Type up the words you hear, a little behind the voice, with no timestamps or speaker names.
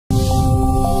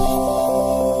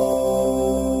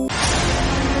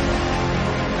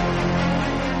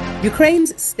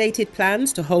Ukraine's stated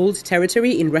plans to hold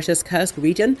territory in Russia's Kursk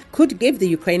region could give the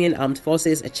Ukrainian Armed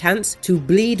Forces a chance to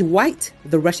bleed white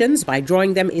the Russians by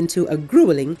drawing them into a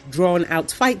grueling, drawn-out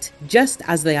fight, just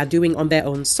as they are doing on their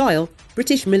own soil,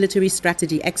 British military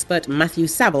strategy expert Matthew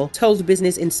Saville told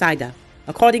Business Insider.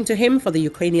 According to him, for the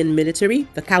Ukrainian military,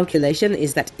 the calculation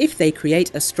is that if they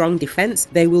create a strong defense,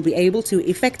 they will be able to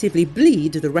effectively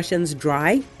bleed the Russians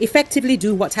dry, effectively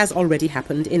do what has already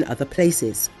happened in other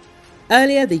places.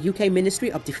 Earlier, the UK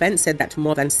Ministry of Defense said that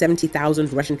more than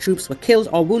 70,000 Russian troops were killed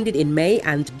or wounded in May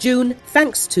and June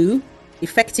thanks to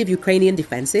effective Ukrainian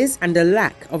defenses and a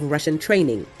lack of Russian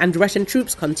training. And Russian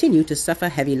troops continue to suffer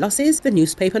heavy losses, the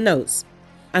newspaper notes.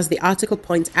 As the article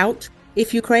points out,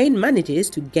 if Ukraine manages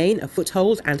to gain a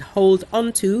foothold and hold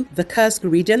onto the Kursk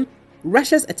region,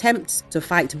 Russia's attempts to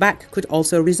fight back could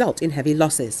also result in heavy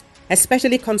losses,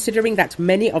 especially considering that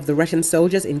many of the Russian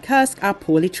soldiers in Kursk are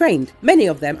poorly trained. Many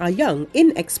of them are young,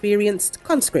 inexperienced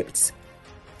conscripts.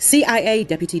 CIA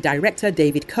Deputy Director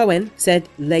David Cohen said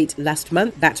late last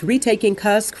month that retaking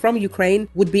Kursk from Ukraine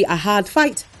would be a hard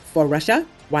fight for Russia,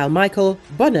 while Michael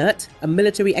Bonnert, a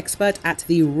military expert at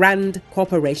the RAND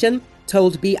Corporation,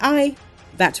 told BI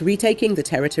that retaking the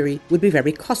territory would be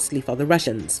very costly for the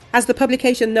Russians. As the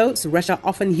publication notes, Russia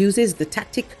often uses the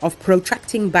tactic of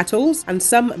protracting battles, and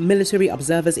some military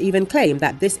observers even claim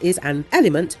that this is an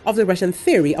element of the Russian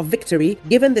theory of victory,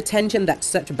 given the tension that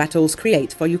such battles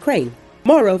create for Ukraine.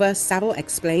 Moreover, Saville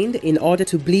explained, in order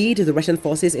to bleed the Russian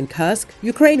forces in Kursk,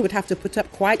 Ukraine would have to put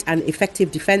up quite an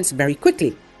effective defense very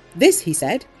quickly. This, he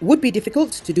said, would be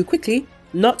difficult to do quickly,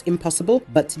 not impossible,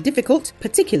 but difficult,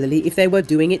 particularly if they were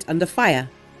doing it under fire.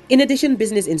 In addition,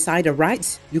 Business Insider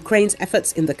writes, Ukraine's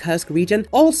efforts in the Kursk region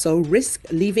also risk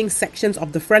leaving sections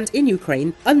of the front in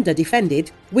Ukraine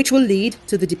under-defended, which will lead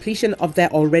to the depletion of their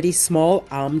already small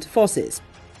armed forces.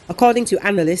 According to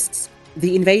analysts,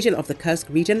 the invasion of the Kursk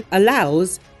region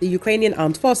allows the Ukrainian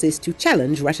Armed Forces to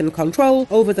challenge Russian control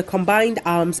over the Combined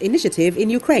Arms Initiative in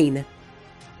Ukraine.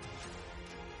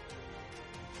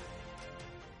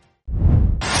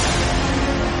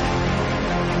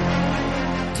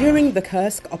 During the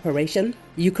Kursk operation,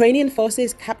 Ukrainian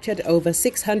forces captured over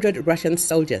 600 Russian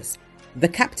soldiers. The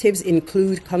captives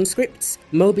include conscripts,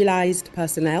 mobilized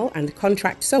personnel, and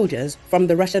contract soldiers from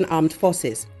the Russian armed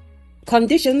forces.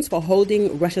 Conditions for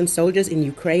holding Russian soldiers in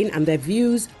Ukraine and their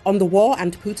views on the war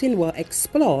and Putin were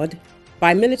explored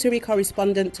by military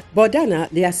correspondent Bogdana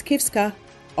Lyashkivska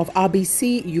of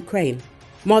RBC Ukraine.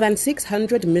 More than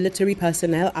 600 military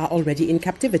personnel are already in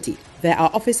captivity. There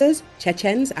are officers,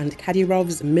 Chechens, and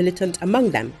Kadirov's militant among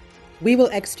them. We will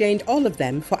exchange all of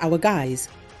them for our guys.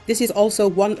 This is also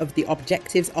one of the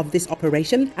objectives of this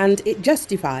operation, and it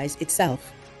justifies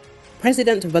itself.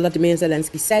 President Volodymyr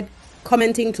Zelenski said,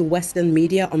 commenting to Western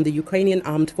media on the Ukrainian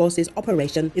Armed Forces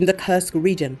operation in the Kursk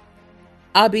region.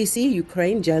 RBC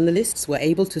Ukraine journalists were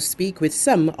able to speak with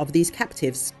some of these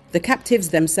captives. The captives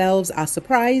themselves are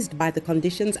surprised by the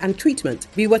conditions and treatment.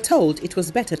 We were told it was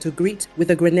better to greet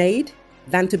with a grenade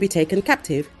than to be taken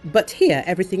captive, but here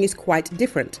everything is quite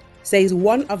different, says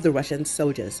one of the Russian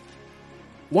soldiers.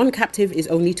 One captive is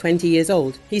only 20 years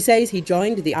old. He says he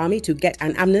joined the army to get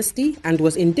an amnesty and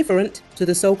was indifferent to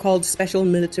the so-called special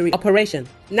military operation.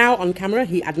 Now on camera,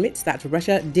 he admits that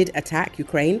Russia did attack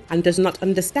Ukraine and does not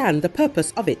understand the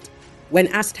purpose of it. When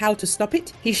asked how to stop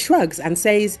it, he shrugs and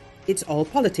says, it's all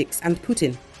politics and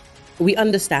Putin. We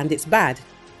understand it's bad,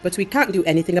 but we can't do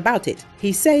anything about it,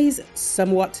 he says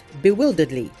somewhat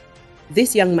bewilderedly.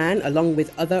 This young man, along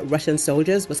with other Russian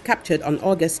soldiers, was captured on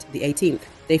August the 18th.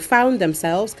 They found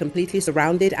themselves completely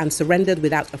surrounded and surrendered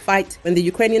without a fight when the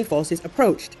Ukrainian forces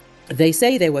approached. They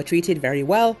say they were treated very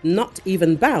well, not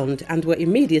even bound, and were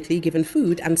immediately given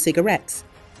food and cigarettes.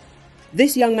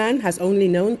 This young man has only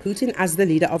known Putin as the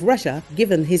leader of Russia,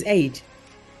 given his age.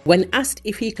 When asked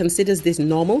if he considers this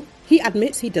normal, he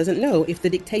admits he doesn't know if the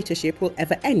dictatorship will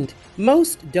ever end.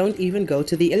 Most don't even go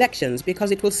to the elections because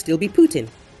it will still be Putin,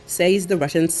 says the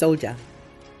Russian soldier.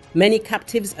 Many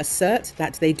captives assert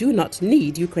that they do not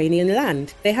need Ukrainian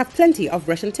land. They have plenty of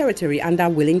Russian territory and are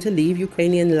willing to leave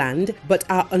Ukrainian land, but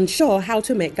are unsure how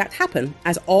to make that happen,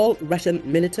 as all Russian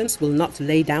militants will not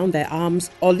lay down their arms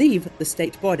or leave the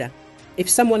state border. If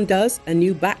someone does, a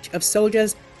new batch of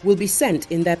soldiers will be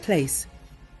sent in their place.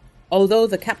 Although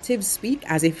the captives speak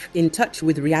as if in touch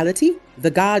with reality, the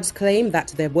guards claim that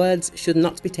their words should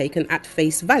not be taken at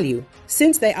face value.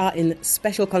 Since they are in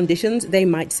special conditions, they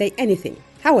might say anything.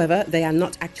 However, they are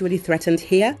not actually threatened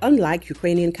here, unlike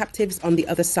Ukrainian captives on the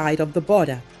other side of the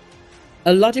border.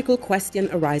 A logical question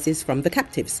arises from the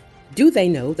captives. Do they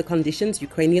know the conditions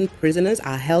Ukrainian prisoners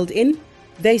are held in?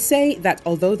 They say that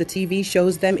although the TV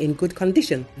shows them in good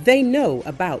condition, they know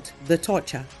about the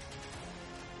torture.